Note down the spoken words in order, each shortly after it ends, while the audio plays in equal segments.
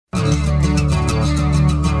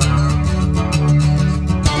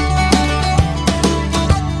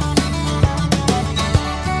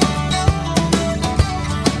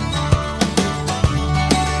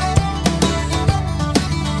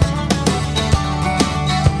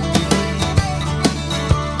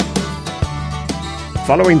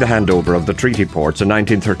Following the handover of the treaty ports in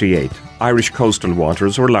 1938, Irish coastal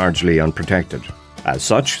waters were largely unprotected. As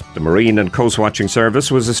such, the Marine and Coast Watching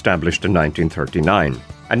Service was established in 1939.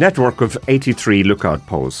 A network of 83 lookout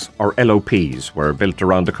posts, or LOPs, were built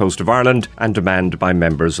around the coast of Ireland and manned by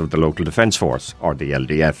members of the Local Defence Force, or the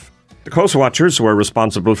LDF. The Coast Watchers were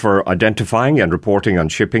responsible for identifying and reporting on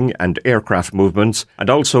shipping and aircraft movements, and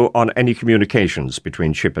also on any communications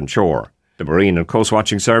between ship and shore. The Marine and Coast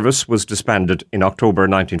Watching Service was disbanded in October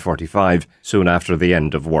 1945, soon after the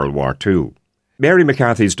end of World War II. Mary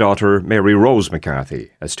McCarthy's daughter, Mary Rose McCarthy,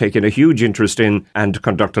 has taken a huge interest in and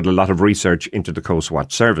conducted a lot of research into the Coast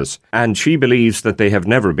Watch Service, and she believes that they have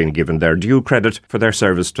never been given their due credit for their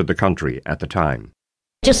service to the country at the time.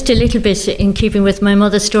 Just a little bit in keeping with my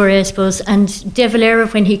mother's story, I suppose, and De Valera,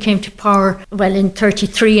 when he came to power, well, in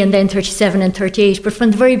 33 and then 37 and 38, but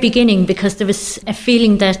from the very beginning, because there was a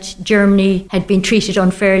feeling that Germany had been treated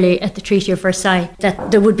unfairly at the Treaty of Versailles,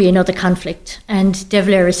 that there would be another conflict. And De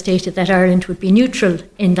Valera stated that Ireland would be neutral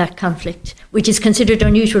in that conflict, which is considered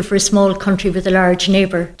unusual for a small country with a large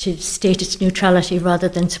neighbour to state its neutrality rather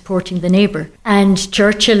than supporting the neighbour. And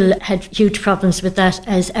Churchill had huge problems with that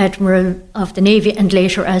as Admiral of the Navy and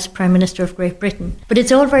later as Prime Minister of Great Britain. But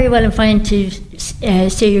it's all very well and fine to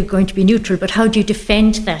say you're going to be neutral, but how do you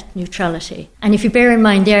defend that neutrality? And if you bear in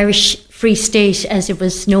mind the Irish Free State, as it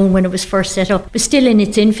was known when it was first set up, was still in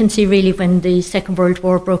its infancy really when the Second World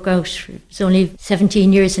War broke out. It was only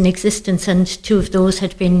 17 years in existence, and 2 of those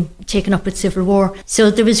had been taken up with civil war.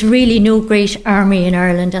 So there was really no great army in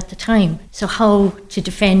Ireland at the time. So how to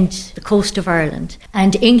defend the coast of Ireland?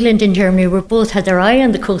 And England and Germany were both had their eye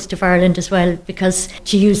on the coast of Ireland as well, because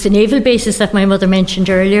to use the naval bases that my mother mentioned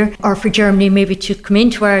earlier, or for Germany maybe to come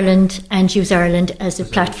into Ireland and use Ireland as a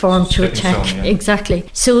platform to attack. Stone, yeah. Exactly.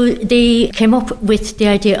 So they came up with the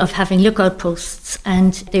idea of having lookout posts,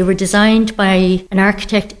 and they were designed by an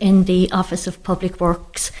architect in the Office of Public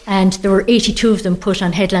Works, and there were 82 of them put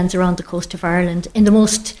on headlands around the coast of Ireland in the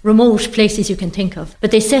most remote places you can think of.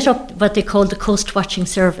 But they set up what they called the Coast Watching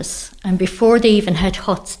Service, and before they even had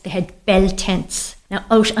huts, they had bell tents. Now,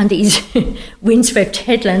 out on these windswept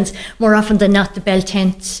headlands, more often than not, the bell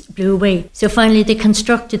tents blew away. So finally, they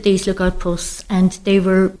constructed these lookout posts, and they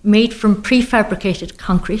were made from prefabricated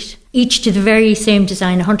concrete, each to the very same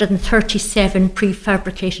design. 137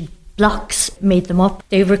 prefabricated blocks made them up.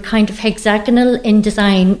 They were kind of hexagonal in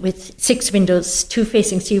design with 6 windows, 2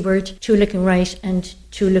 facing seaward, 2 looking right and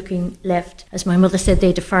 2 looking left. As my mother said, they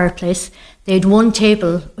had a fireplace. They had 1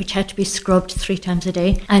 table which had to be scrubbed 3 times a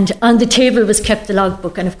day, and on the table was kept the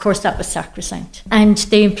logbook, and of course that was sacrosanct. And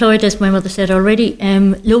they employed, as my mother said already,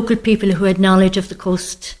 local people who had knowledge of the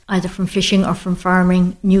coast, either from fishing or from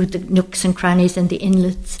farming, knew the nooks and crannies and the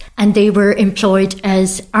inlets, and they were employed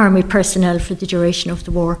as army personnel for the duration of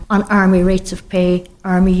the war on army rates of pay,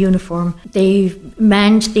 army uniform. They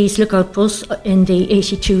manned these lookout posts in the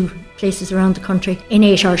 82 places around the country in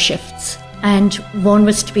 8-hour shifts. And one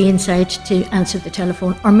was to be inside to answer the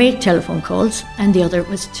telephone or make telephone calls, and the other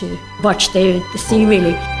was to watch the sea,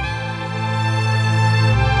 really.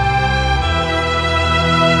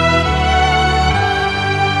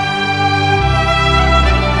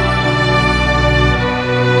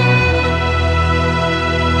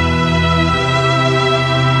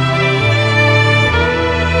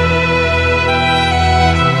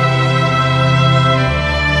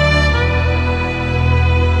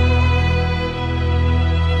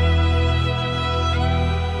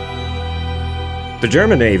 The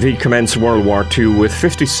German Navy commenced World War II with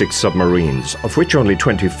 56 submarines, of which only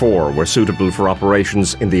 24 were suitable for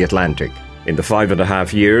operations in the Atlantic. In the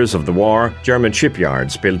 5.5 years of the war, German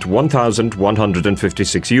shipyards built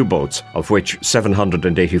 1,156 U-boats, of which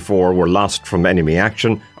 784 were lost from enemy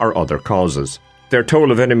action or other causes. Their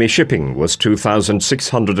toll of enemy shipping was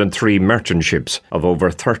 2,603 merchant ships of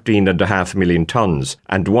over 13.5 million tonnes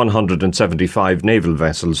and 175 naval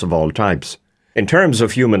vessels of all types. In terms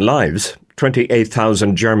of human lives,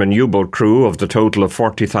 28,000 German U-boat crew of the total of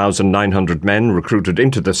 40,900 men recruited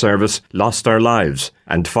into the service lost their lives,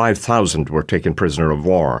 and 5,000 were taken prisoner of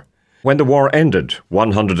war. When the war ended,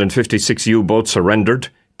 156 U-boats surrendered,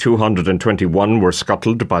 221 were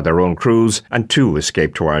scuttled by their own crews, and 2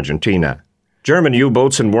 escaped to Argentina. German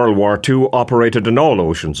U-boats in World War II operated in all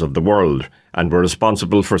oceans of the world and were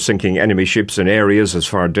responsible for sinking enemy ships in areas as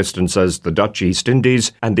far distant as the Dutch East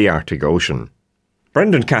Indies and the Arctic Ocean.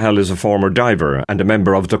 Brendan Cahill is a former diver and a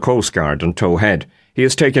member of the Coast Guard on Towhead. He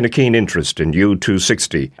has taken a keen interest in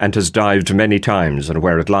U-260 and has dived many times and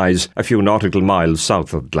where it lies a few nautical miles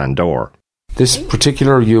south of Glandore. This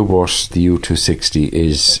particular U-boat, the U-260,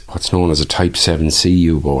 is what's known as a Type 7C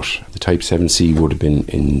U-boat. The Type 7C would have been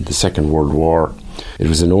in the Second World War. It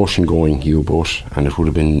was an ocean-going U-boat, and it would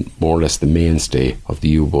have been more or less the mainstay of the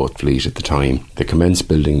U-boat fleet at the time. They commenced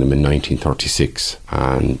building them in 1936,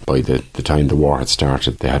 and by the time the war had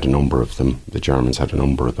started, they had a number of them. The Germans had a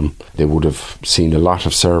number of them. They would have seen a lot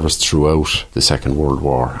of service throughout the Second World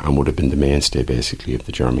War and would have been the mainstay, basically, of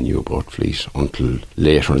the German U-boat fleet until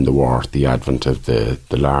later in the war, the advent of the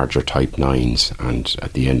larger Type 9s, and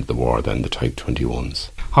at the end of the war, then the Type 21s.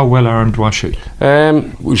 How well armed was she?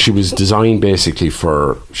 She was designed basically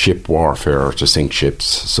for ship warfare, to sink ships.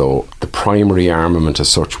 So the primary armament as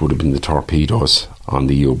such would have been the torpedoes on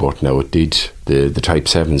the U-boat. Now it did, the Type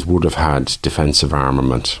 7s would have had defensive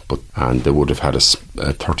armament, and they would have had a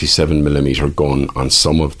 37mm gun on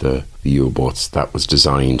some of the U-boats that was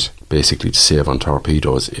designed basically to save on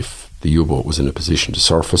torpedoes if the U-boat was in a position to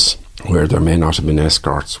surface, where there may not have been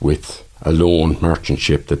escorts with a lone merchant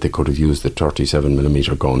ship, that they could have used the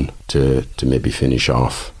 37mm gun to maybe finish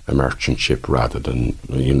off a merchant ship rather than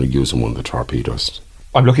using one of the torpedoes.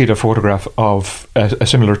 I'm looking at a photograph of a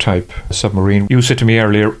similar type submarine. You said to me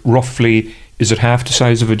earlier, roughly, is it half the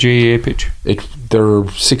size of a GA pitch? They're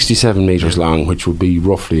 67 metres long, which would be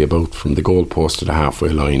roughly about from the goalpost to the halfway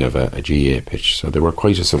line of a GA pitch. So they were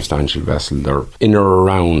quite a substantial vessel. They're in or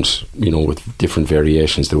around, with different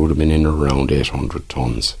variations, they would have been in or around 800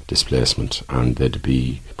 tonnes displacement, and they'd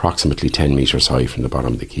be approximately 10 metres high from the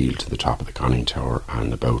bottom of the keel to the top of the conning tower,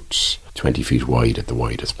 and about 20 feet wide at the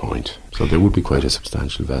widest point. So they would be quite a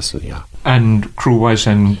substantial vessel, yeah. And crew-wise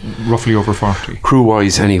then, roughly over 40?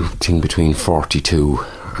 Crew-wise, anything between 42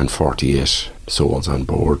 and 48 souls on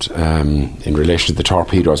board. In relation to the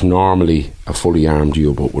torpedoes, normally a fully armed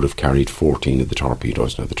U-boat would have carried 14 of the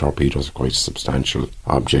torpedoes. Now the torpedoes are quite a substantial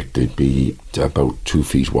object. They'd be about 2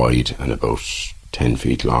 feet wide and about 10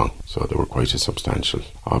 feet long, so they were quite a substantial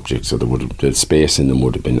object. So the space in them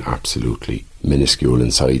would have been absolutely minuscule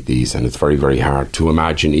inside these, and it's very, very hard to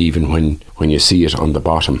imagine, even when you see it on the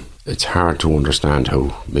bottom. It's hard to understand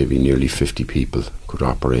how maybe nearly 50 people could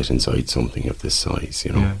operate inside something of this size,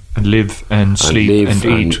 Yeah. And live and sleep and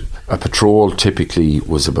eat. A patrol typically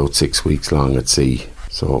was about 6 weeks long at sea.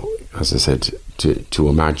 So, as I said,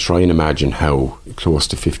 try and imagine how close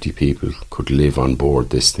to 50 people could live on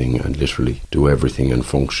board this thing and literally do everything and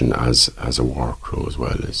function as a war crew as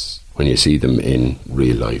well. As when you see them in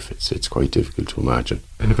real life, it's quite difficult to imagine.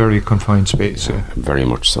 In a very confined space. Very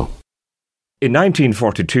much so. In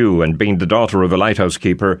 1942, and being the daughter of a lighthouse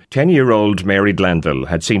keeper, 10-year-old Mary Glanville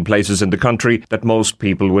had seen places in the country that most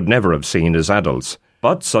people would never have seen as adults.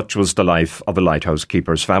 But such was the life of a lighthouse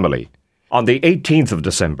keeper's family. On the 18th of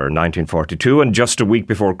December 1942, and just a week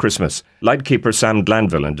before Christmas, lightkeeper Sam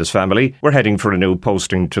Glanville and his family were heading for a new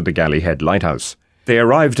posting to the Gallyhead Lighthouse. They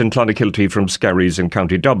arrived in Clonakilty from Skerries in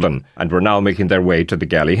County Dublin and were now making their way to the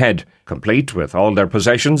Gallyhead, complete with all their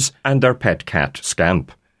possessions and their pet cat,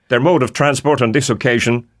 Scamp. Their mode of transport on this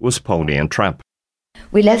occasion was pony and trap.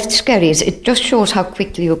 We left Skerries. It just shows how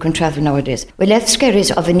quickly you can travel nowadays. We left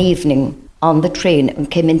Skerries of an evening on the train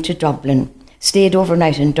and came into Dublin. Stayed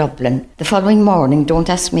overnight in Dublin. The following morning, don't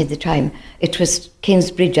ask me the time, it was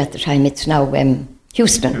Kingsbridge at the time, it's now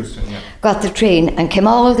Houston. Yeah. Got the train and came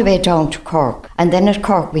all the way down to Cork. And then at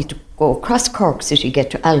Cork we had to go across Cork City,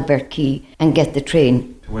 get to Albert Quay and get the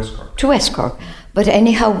train to West Cork. But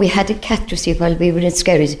anyhow, we had a cat, you see, while we were in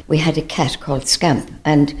Skerries, we had a cat called Scamp.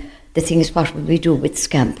 And the thing is, what will we do with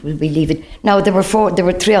Scamp? Will we leave it? Now, there were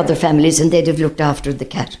 3 other families and they'd have looked after the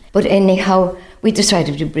cat. But anyhow, we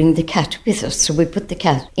decided to bring the cat with us. So we put the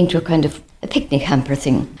cat into a kind of a picnic hamper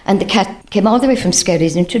thing. And the cat came all the way from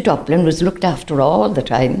Skerries into Dublin, was looked after all the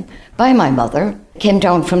time by my mother. Came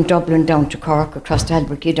down from Dublin down to Cork, across to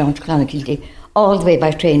Albert Quay, down to Clonakilty, all the way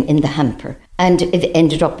by train in the hamper. And it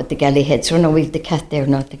ended up at the Gallyhead. So now we've the cat there,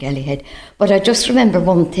 not the Gallyhead. But I just remember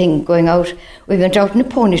one thing going out. We went out in a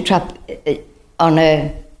pony trap on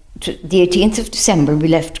the 18th of December. We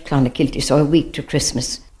left Clonakilty, so a week to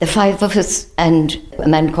Christmas. The 5 of us and a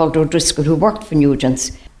man called O'Driscoll who worked for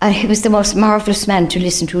Nugent's. And he was the most marvellous man to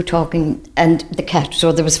listen to talking, and the cat.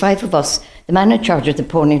 So there was 5 of us, the man in charge of the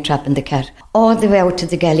pony trap and the cat. All the way out to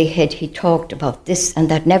the Gallyhead, he talked about this and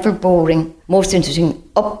that, never boring, most interesting,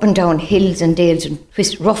 up and down hills and dales and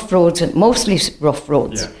rough roads, and mostly rough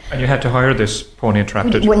roads. Yeah. And you had to hire this pony and trap,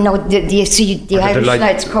 did you? Well, no, the Irish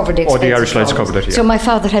Lights covered it. Oh, the Irish Lights covered it, yeah. So my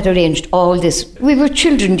father had arranged all this. We were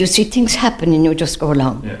children, you see, things happen and you just go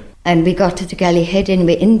along. Yeah. And we got to the Gallyhead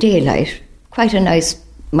anyway in daylight, quite a nice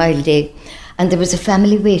mild day, and there was a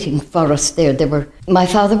family waiting for us there. My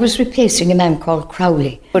father was replacing a man called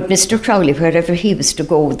Crowley, but Mr. Crowley, wherever he was to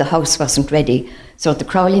go, the house wasn't ready. So the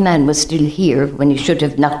Crowley man was still here when he should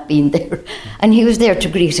have not been there. And he was there to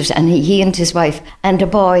greet us, and he and his wife, and a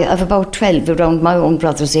boy of about 12, around my own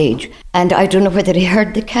brother's age. And I don't know whether he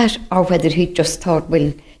heard the cat or whether he just thought,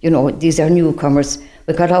 well, these are newcomers.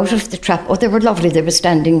 We got out of the trap. Oh, they were lovely. They were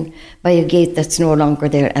standing by a gate that's no longer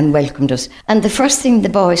there and welcomed us. And the first thing the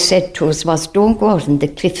boy said to us was, don't go out on the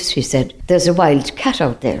cliffs, he said. There's a wild cat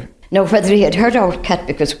out there. Now, whether he had heard our cat,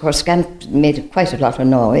 because, of course, Scamp made quite a lot of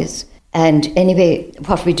noise. And anyway,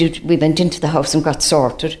 what we did, we went into the house and got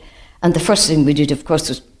sorted. And the first thing we did, of course,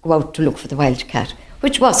 was go out to look for the wild cat,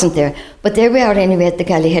 which wasn't there. But there we are anyway at the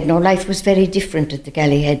Gallyhead. Now, life was very different at the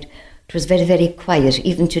Gallyhead. It was very, very quiet.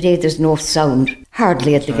 Even today, there's no sound,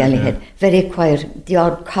 hardly at the Gallyhead. Very quiet. The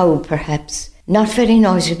odd cow, perhaps. Not very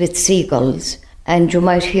noisy with seagulls. And you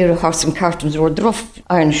might hear a horse and cart on the road, the rough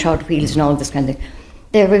iron-shod wheels and all this kind of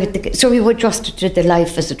thing. So we were adjusted to the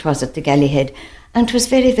life as it was at the Gallyhead. And it was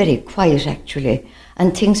very, very quiet, actually.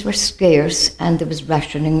 And things were scarce, and there was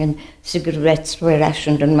rationing, and cigarettes were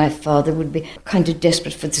rationed, and my father would be kind of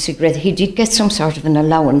desperate for the cigarette. He did get some sort of an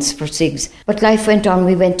allowance for cigs. But life went on.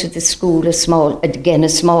 We went to the school, a small,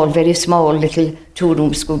 very small little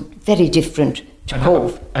two-room school, very different to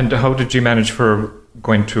Cove. And how did you manage for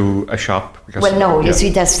going to a shop? You see,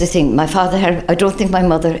 that's the thing. My father I don't think my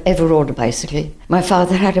mother ever rode a bicycle. My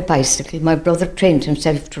father had a bicycle. My brother trained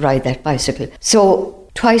himself to ride that bicycle. So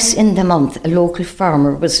twice in the month, a local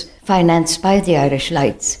farmer was financed by the Irish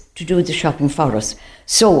Lights to do the shopping for us.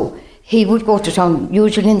 So he would go to town,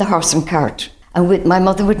 usually in the horse and cart, and my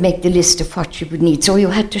mother would make the list of what she would need. So you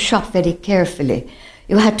had to shop very carefully.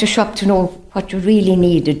 You had to shop to know what you really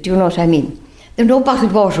needed. Do you know what I mean? There was no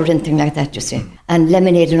bottled water or anything like that, you see. And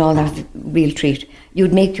lemonade and all that, real treat.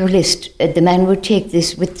 You'd make your list. The man would take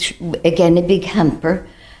this with, again, a big hamper,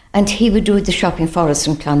 and he would do the shopping for us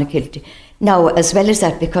in Clonakilty. Now, as well as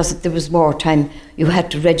that, because there was wartime, you had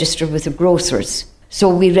to register with the grocers. So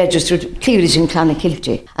we registered Cleary's in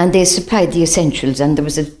Clonakilty, and they supplied the essentials, and there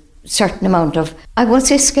was a certain amount of, I won't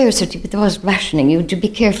say scarcity, but there was rationing. You had to be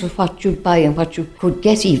careful what you'd buy and what you could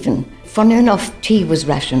get even. Funny enough, tea was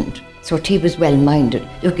rationed. So tea was well-minded.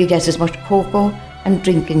 You could get as much cocoa and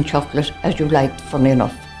drinking chocolate as you liked, funny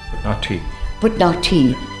enough. But not tea. But not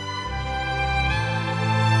tea.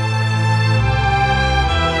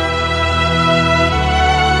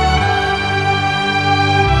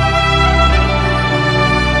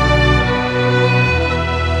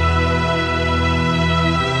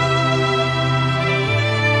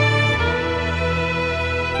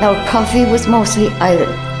 Now, coffee was mostly Irish.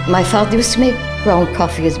 My father used to make ground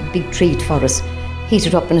coffee as a big treat for us,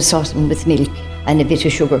 heated up in a saucepan with milk and a bit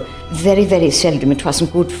of sugar. Very, very seldom. It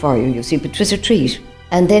wasn't good for you, you see, but it was a treat.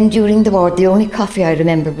 And then during the war, the only coffee I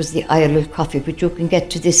remember was the Ireland coffee, which you can get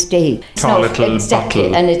to this day. Tall little exactly,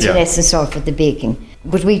 bottle. And it's in essence all for the baking.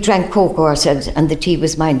 But we drank cocoa ourselves, and the tea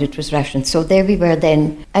was mine, it was rationed. So there we were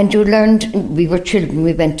then. And you learned, we were children,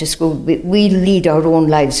 we went to school. We lead our own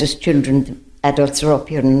lives as children. Adults are up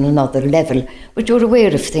here on another level. But you're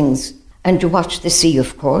aware of things. And you watched the sea,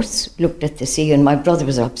 of course, looked at the sea, and my brother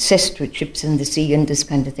was obsessed with ships in the sea and this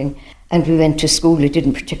kind of thing. And we went to school. We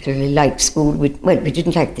didn't particularly like school. We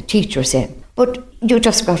didn't like the teachers then. But you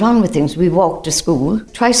just got on with things. We walked to school.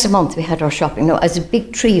 Twice a month we had our shopping. Now, as a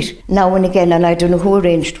big treat, now and again, and I don't know who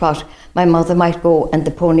arranged what, my mother might go and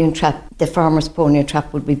the pony and trap, the farmer's pony and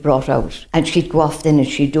trap would be brought out. And she'd go off then and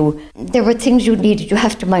she'd do. There were things you needed. You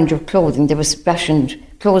have to mind your clothing. There was rationed.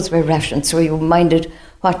 Clothes were rationed. So you minded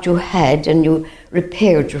what you had and you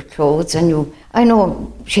repaired your clothes. And I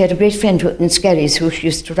know she had a great friend in Skerries who she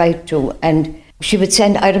used to write to, and she would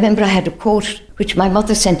send, I remember I had a coat which my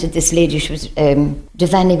mother sent to this lady, she was,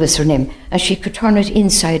 Devaney was her name, and she could turn it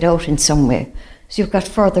inside out in some way. So you got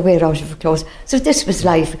further wear out of your clothes. So this was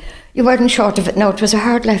life. You weren't short of it. Now, it was a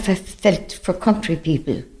hard life, I felt, for country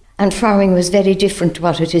people. And farming was very different to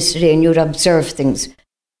what it is today, and you'd observe things.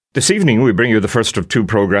 This evening we bring you the first of two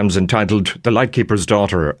programmes entitled The Lightkeeper's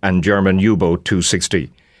Daughter and German U-Boat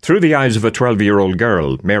 260. Through the eyes of a 12-year-old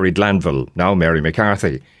girl, Mary Glanville, now Mary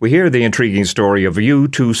McCarthy, we hear the intriguing story of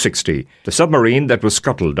U-260, the submarine that was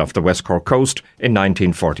scuttled off the West Cork coast in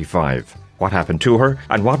 1945. What happened to her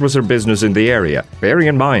and what was her business in the area, bearing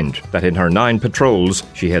in mind that in her 9 patrols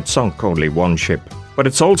she had sunk only 1 ship. But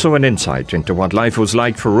it's also an insight into what life was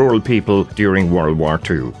like for rural people during World War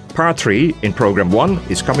II. Part 3 in Programme 1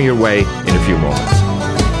 is coming your way in a few moments.